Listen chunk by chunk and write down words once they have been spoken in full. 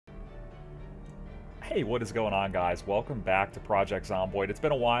Hey, what is going on, guys? Welcome back to Project Zomboid. It's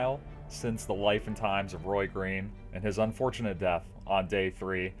been a while since the life and times of Roy Green and his unfortunate death on day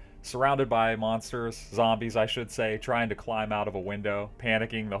 3, surrounded by monsters, zombies I should say, trying to climb out of a window,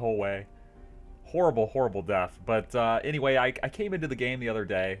 panicking the whole way. Horrible, horrible death. But anyway, I came into the game the other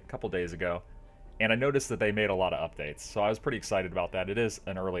day, a couple days ago, and I noticed that they made a lot of updates, so I was pretty excited about that. It is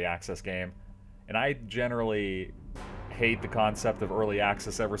an early access game, and I generally hate the concept of early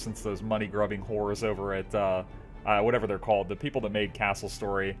access ever since those money-grubbing whores over at whatever they're called, the people that made Castle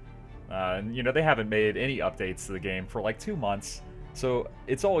Story. And you know, they haven't made any updates to the game for like 2 months, so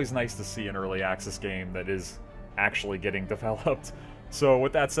it's always nice to see an early access game that is actually getting developed. So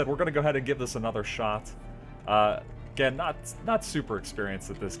with that said, we're going to go ahead and give this another shot. Again, not super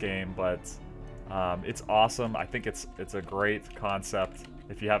experienced at this game, but it's awesome. I think it's a great concept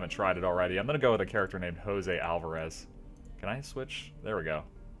if you haven't tried it already. I'm going to go with a character named Jose Alvarez. Can I switch? There we go.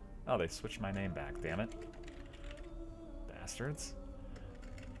 Oh, they switched my name back, damn it. Bastards.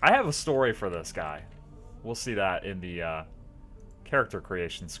 I have a story for this guy. We'll see that in the character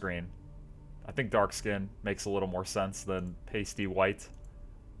creation screen. I think dark skin makes a little more sense than pasty white.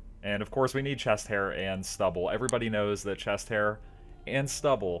 And of course we need chest hair and stubble. Everybody knows that chest hair and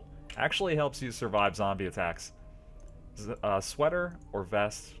stubble actually helps you survive zombie attacks. Sweater or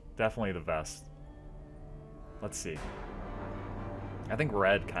vest? Definitely the vest. Let's see. I think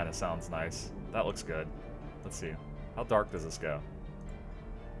red kind of sounds nice. That looks good. Let's see. How dark does this go?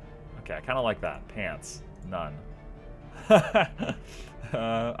 Okay, I kind of like that. Pants. None.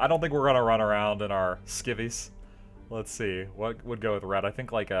 I don't think we're going to run around in our skivvies. Let's see. What would go with red? I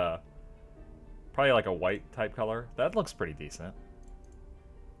think like a... probably like a white type color. That looks pretty decent.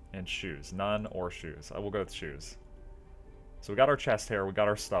 And shoes. None or shoes. I will go with shoes. So we got our chest hair. We got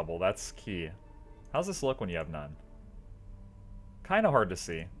our stubble. That's key. How's this look when you have none? Kind of hard to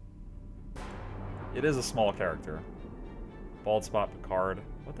see. It is a small character. Bald spot Picard.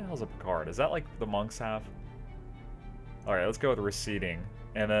 What the hell is a Picard? Is that like the monks have? Alright, let's go with receding.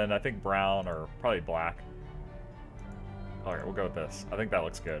 And then I think brown or probably black. Alright, we'll go with this. I think that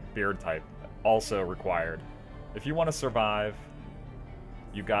looks good. Beard type. Also required. If you want to survive,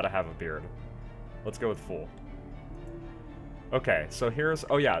 you gotta have a beard. Let's go with full. Okay, so here's...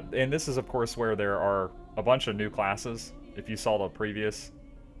 oh yeah, and this is of course where there are a bunch of new classes. If you saw the previous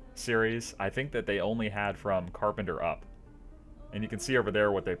series, I think that they only had from Carpenter up. And you can see over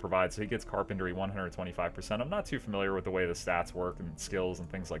there what they provide. So he gets Carpentry 125%. I'm not too familiar with the way the stats work and skills and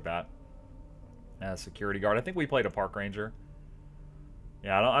things like that. Security guard. I think we played a park ranger.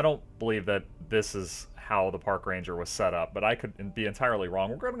 Yeah, I don't believe that this is how the park ranger was set up, but I could be entirely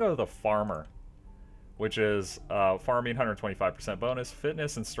wrong. We're going to go to the farmer, which is farming 125% bonus.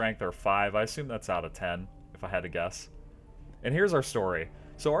 Fitness and strength are 5. I assume that's out of 10, if I had to guess. And here's our story.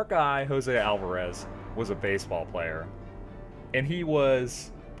 So our guy, Jose Alvarez, was a baseball player. And he was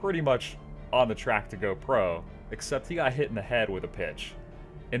pretty much on the track to go pro, except he got hit in the head with a pitch.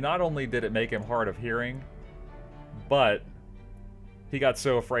 And not only did it make him hard of hearing, but he got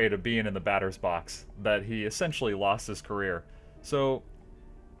so afraid of being in the batter's box that he essentially lost his career. So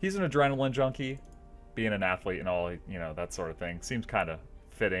he's an adrenaline junkie, being an athlete and all, you know, that sort of thing. Seems kind of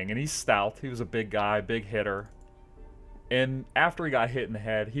fitting. And he's stout. He was a big guy, big hitter. And after he got hit in the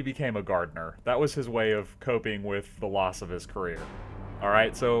head, he became a gardener. That was his way of coping with the loss of his career.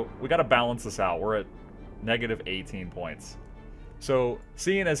 Alright, so we got to balance this out. We're at negative 18 points. So,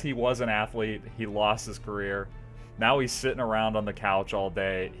 seeing as he was an athlete, he lost his career. Now he's sitting around on the couch all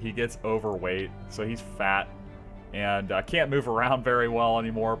day. He gets overweight, so he's fat. And can't move around very well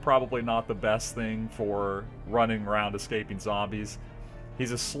anymore. Probably not the best thing for running around escaping zombies.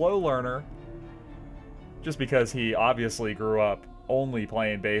 He's a slow learner. Just because he obviously grew up only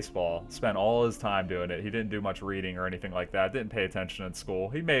playing baseball, spent all his time doing it. He didn't do much reading or anything like that, didn't pay attention in school.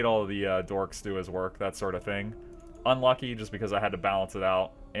 He made all the dorks do his work, that sort of thing. Unlucky just because I had to balance it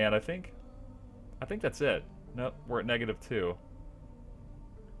out. And I think that's it. Nope, we're at negative 2.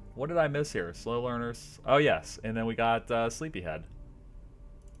 What did I miss here? Slow learners. Oh yes, and then we got sleepyhead.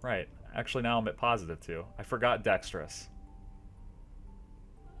 Right, actually now I'm at positive 2. I forgot dextrous.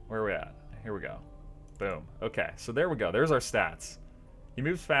 Where are we at? Here we go. Boom. Okay, so there we go. There's our stats. He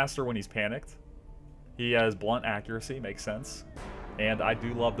moves faster when he's panicked. He has blunt accuracy, makes sense. And I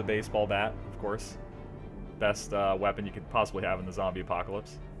do love the baseball bat, of course. Best weapon you could possibly have in the zombie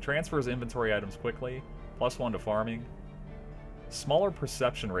apocalypse. Transfers inventory items quickly. +1 to farming. Smaller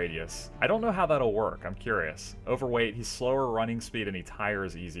perception radius. I don't know how that'll work. I'm curious. Overweight. He's slower running speed and he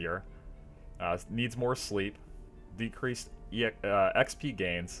tires easier. Needs more sleep. Decreased XP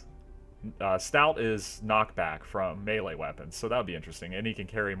gains. Stout is knockback from melee weapons, so that would be interesting, and he can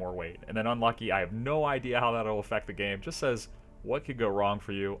carry more weight. And then unlucky, I have no idea how that'll affect the game. Just says, what could go wrong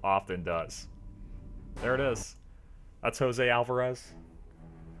for you often does. There it is. That's Jose Alvarez.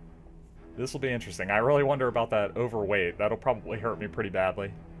 This will be interesting. I really wonder about that overweight. That'll probably hurt me pretty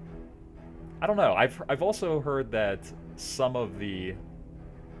badly. I don't know. I've also heard that some of the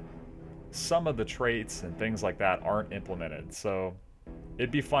traits and things like that aren't implemented, so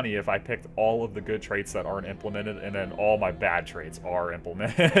it'd be funny if I picked all of the good traits that aren't implemented and then all my bad traits are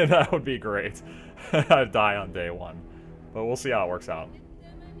implemented. That would be great. I'd die on day one. But we'll see how it works out.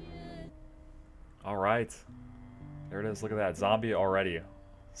 Alright. There it is. Look at that. Zombie already.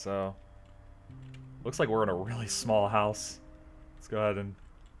 So, looks like we're in a really small house. Let's go ahead and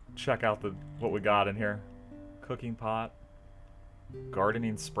check out what we got in here. Cooking pot.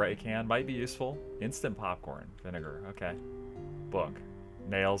 Gardening spray can. Might be useful. Instant popcorn. Vinegar. Okay. Book.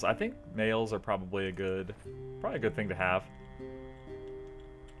 Nails. I think nails are probably a good thing to have.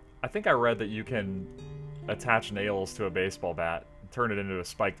 I think I read that you can attach nails to a baseball bat and turn it into a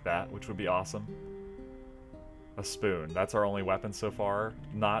spiked bat, which would be awesome. A spoon. That's our only weapon so far.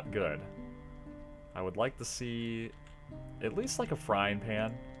 Not good. I would like to see at least like a frying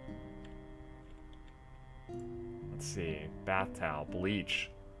pan. Let's see. Bath towel. Bleach.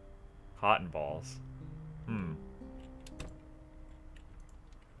 Cotton balls.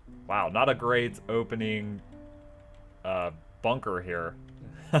 Wow, not a great opening bunker here.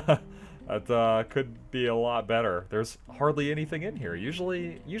 That could be a lot better. There's hardly anything in here.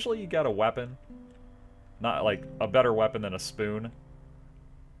 Usually you got a weapon. Not like a better weapon than a spoon.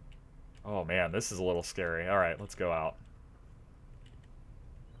 Oh man, this is a little scary. Alright, let's go out.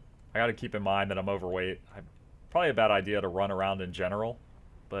 I gotta keep in mind that I'm overweight. Probably a bad idea to run around in general,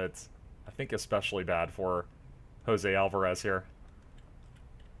 but I think especially bad for Jose Alvarez here.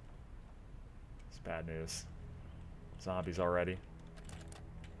 It's bad news. Zombies already.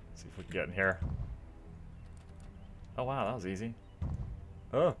 See if we can get in here. Oh wow, that was easy.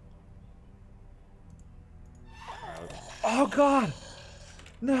 Oh. Oh god!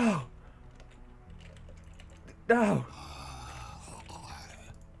 No! No!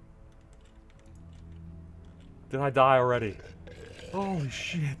 Did I die already? Holy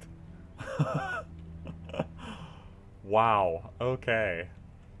shit. Wow, okay.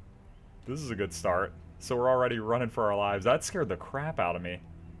 This is a good start. So we're already running for our lives. That scared the crap out of me.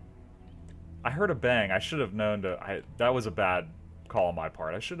 I heard a bang. I should have known to... that was a bad call on my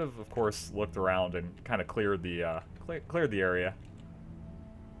part. I should have, of course, looked around and kind of cleared the area.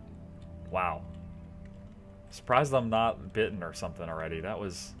 Wow. Surprised I'm not bitten or something already. That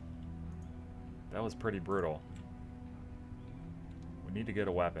was pretty brutal. We need to get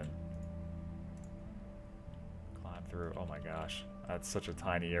a weapon. Climb through. Oh my gosh. That's such a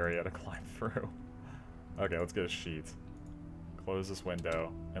tiny area to climb through. Okay, let's get a sheet. Close this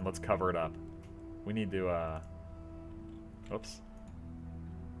window, and let's cover it up. We need to, oops.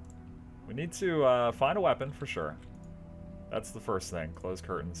 We need to, find a weapon for sure. That's the first thing. Close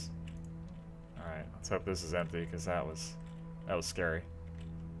curtains. Alright, let's hope this is empty, because that was scary.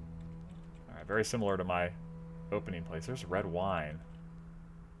 Alright, very similar to my opening place. There's red wine.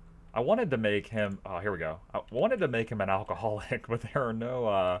 I wanted to make him... Oh, here we go. I wanted to make him an alcoholic, but there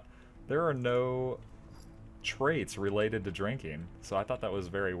are no traits related to drinking. So I thought that was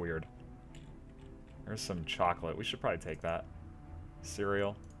very weird. There's some chocolate. We should probably take that.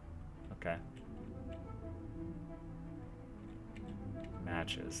 Cereal. Okay.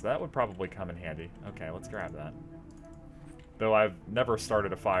 Matches. That would probably come in handy. Okay, let's grab that. Though I've never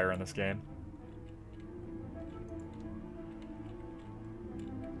started a fire in this game.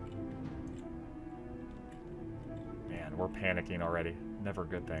 Man, we're panicking already. Never a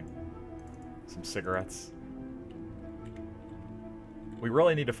good thing. Some cigarettes. We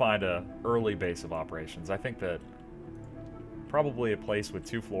really need to find a early base of operations. I think that probably a place with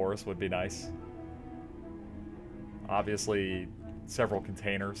 2 floors would be nice. Obviously, several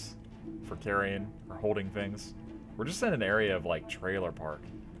containers for carrying or holding things. We're just in an area of, like, trailer park.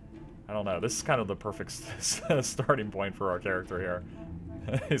 I don't know. This is kind of the perfect starting point for our character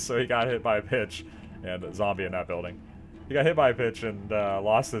here. So he got hit by a pitch, and a zombie in that building. He got hit by a pitch and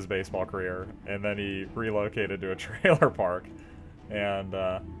lost his baseball career, and then he relocated to a trailer park and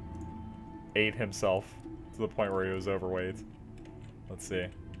ate himself to the point where he was overweight. Let's see.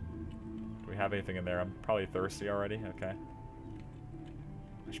 Do we have anything in there? I'm probably thirsty already. Okay.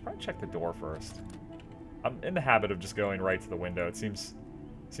 I should probably check the door first. I'm in the habit of just going right to the window. It seems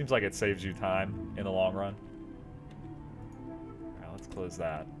like it saves you time in the long run. Alright, let's close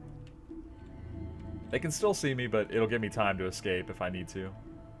that. They can still see me, but it'll give me time to escape if I need to.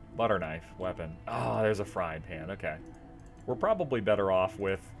 Butter knife, weapon. Oh, there's a frying pan. Okay. We're probably better off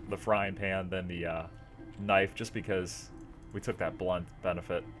with the frying pan than the knife, just because we took that blunt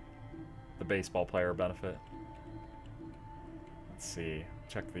benefit. The baseball player benefit. Let's see.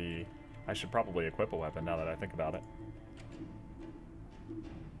 Check the... I should probably equip a weapon now that I think about it.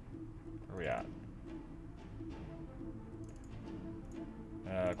 Where are we at?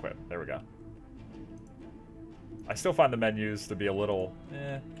 Equip. There we go. I still find the menus to be a little...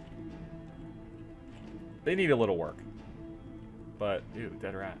 They need a little work. But, ew,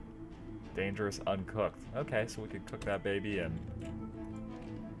 dead rat. Dangerous, uncooked. Okay, so we could cook that baby and...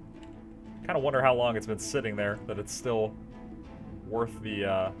 Kind of wonder how long it's been sitting there, that it's still worth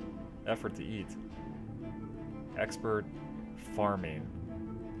the effort to eat. Expert farming.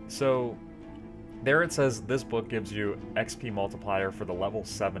 So, there it says this book gives you XP multiplier for the level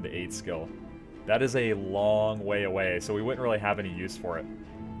 7 to 8 skill. That is a long way away, so we wouldn't really have any use for it.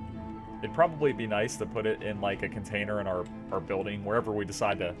 It'd probably be nice to put it in like a container in our building, wherever we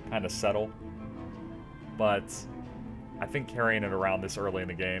decide to kind of settle. But I think carrying it around this early in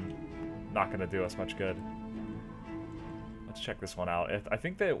the game, not going to do us much good. Let's check this one out. I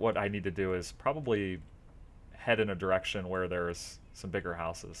think that what I need to do is probably head in a direction where there's some bigger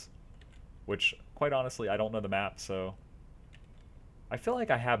houses. Which, quite honestly, I don't know the map, so... I feel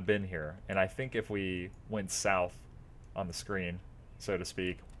like I have been here, and I think if we went south on the screen, so to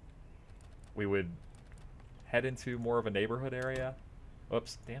speak, we would head into more of a neighborhood area.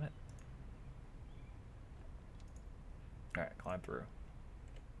 Oops, damn it. Alright, climb through.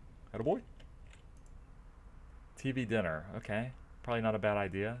 Attaboy. TV dinner, okay. Probably not a bad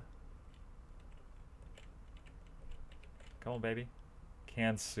idea. Come on, baby.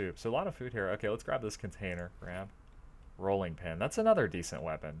 Canned soup. So a lot of food here. Okay, let's grab this container. Grab. Rolling pin. That's another decent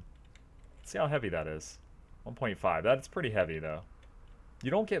weapon. Let's see how heavy that is. 1.5. That's pretty heavy, though. You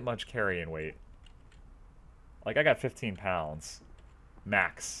don't get much carrying weight. Like, I got 15 pounds.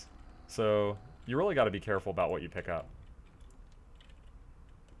 Max. So, you really got to be careful about what you pick up.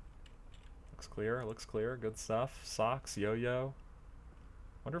 Looks clear. Looks clear. Good stuff. Socks. Yo-yo.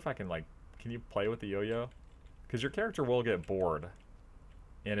 Wonder if I can, like... Can you play with the yo-yo? Because your character will get bored.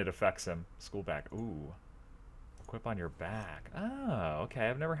 And it affects him. School bag. Ooh. Equip on your back. Oh, okay.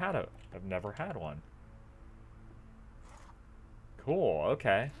 I've never had one. Cool.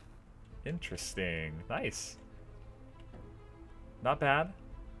 Okay. Interesting. Nice. Not bad.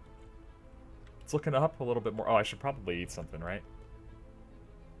 It's looking up a little bit more. Oh, I should probably eat something, right?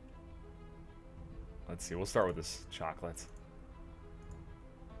 Let's see. We'll start with this chocolate.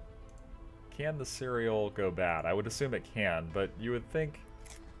 Can the cereal go bad? I would assume it can, but you would think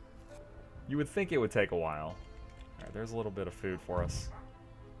it would take a while. Alright, there's a little bit of food for us.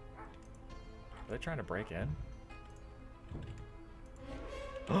 Are they trying to break in?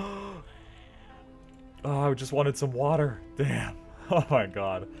 Oh, I just wanted some water. Damn. Oh my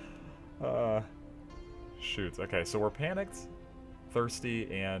god. Shoot. Okay, so we're panicked,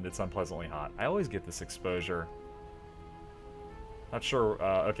 thirsty, and it's unpleasantly hot. I always get this exposure. Not sure.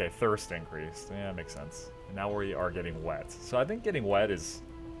 Okay, thirst increased. Yeah, makes sense. And now we are getting wet. So I think getting wet is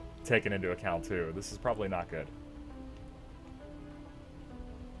taken into account too. This is probably not good.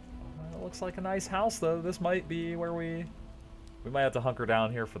 It looks like a nice house though. This might be where we might have to hunker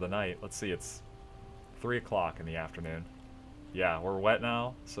down here for the night. Let's see, it's 3 o'clock in the afternoon. Yeah, we're wet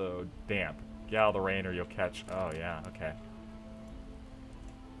now, so damp. Get out of the rain or you'll catch... Oh yeah, okay.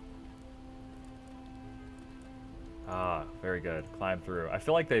 Ah, very good. Climb through. I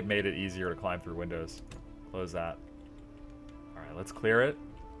feel like they've made it easier to climb through windows. Close that. Alright, let's clear it.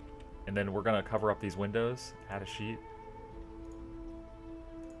 And then we're going to cover up these windows. Add a sheet.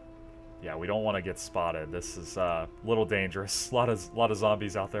 Yeah, we don't want to get spotted. This is a little dangerous. A lot of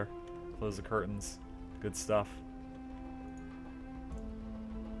zombies out there. Close the curtains. Good stuff.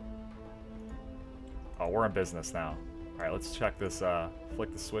 Oh, we're in business now. Alright, let's check this.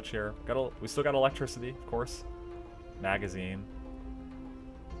 Flick the switch here. We still got electricity, of course. Magazine.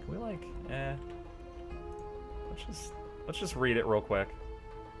 Can we like, let's just read it real quick.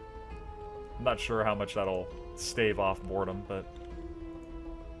 I'm not sure how much that'll stave off boredom, but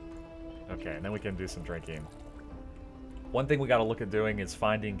okay, and then we can do some drinking. One thing we got to look at doing is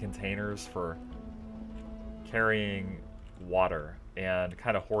finding containers for carrying water and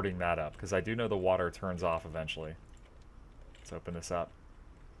kind of hoarding that up, because I do know the water turns off eventually. Let's open this up.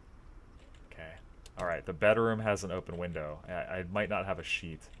 Okay. Alright, the bedroom has an open window. I might not have a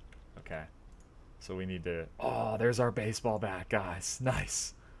sheet. Okay. So we need to... Oh, there's our baseball bat, guys.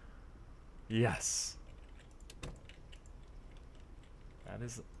 Nice. Yes. That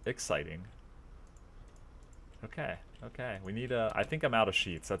is exciting. Okay. Okay, we need a... I think I'm out of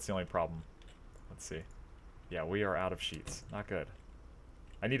sheets. That's the only problem. Let's see. Yeah, we are out of sheets. Not good.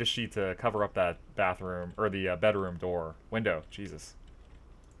 I need a sheet to cover up that bathroom, or the bedroom door. Window. Jesus.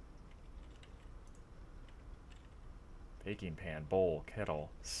 Baking pan, bowl,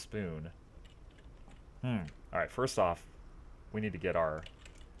 kettle, spoon. Alright, first off, we need to get our...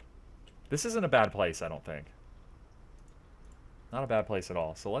 This isn't a bad place, I don't think. Not a bad place at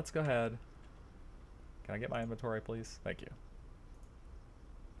all. So let's go ahead. Can I get my inventory, please? Thank you.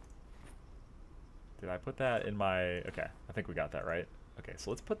 Did I put that in my... Okay, I think we got that right. Okay,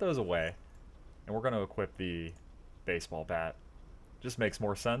 so let's put those away. And we're going to equip the baseball bat. Just makes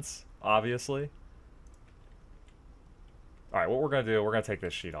more sense, obviously. Alright, what we're going to do, we're going to take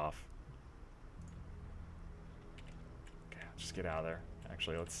this sheet off. Okay, just get out of there.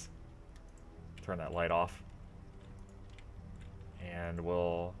 Actually, let's turn that light off. And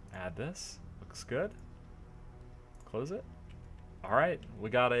we'll add this. Looks good. Close it. Alright, we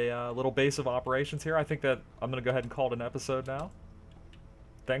got a little base of operations here. I think that I'm going to go ahead and call it an episode now.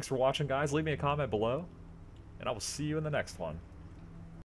 Thanks for watching, guys. Leave me a comment below, and I will see you in the next one.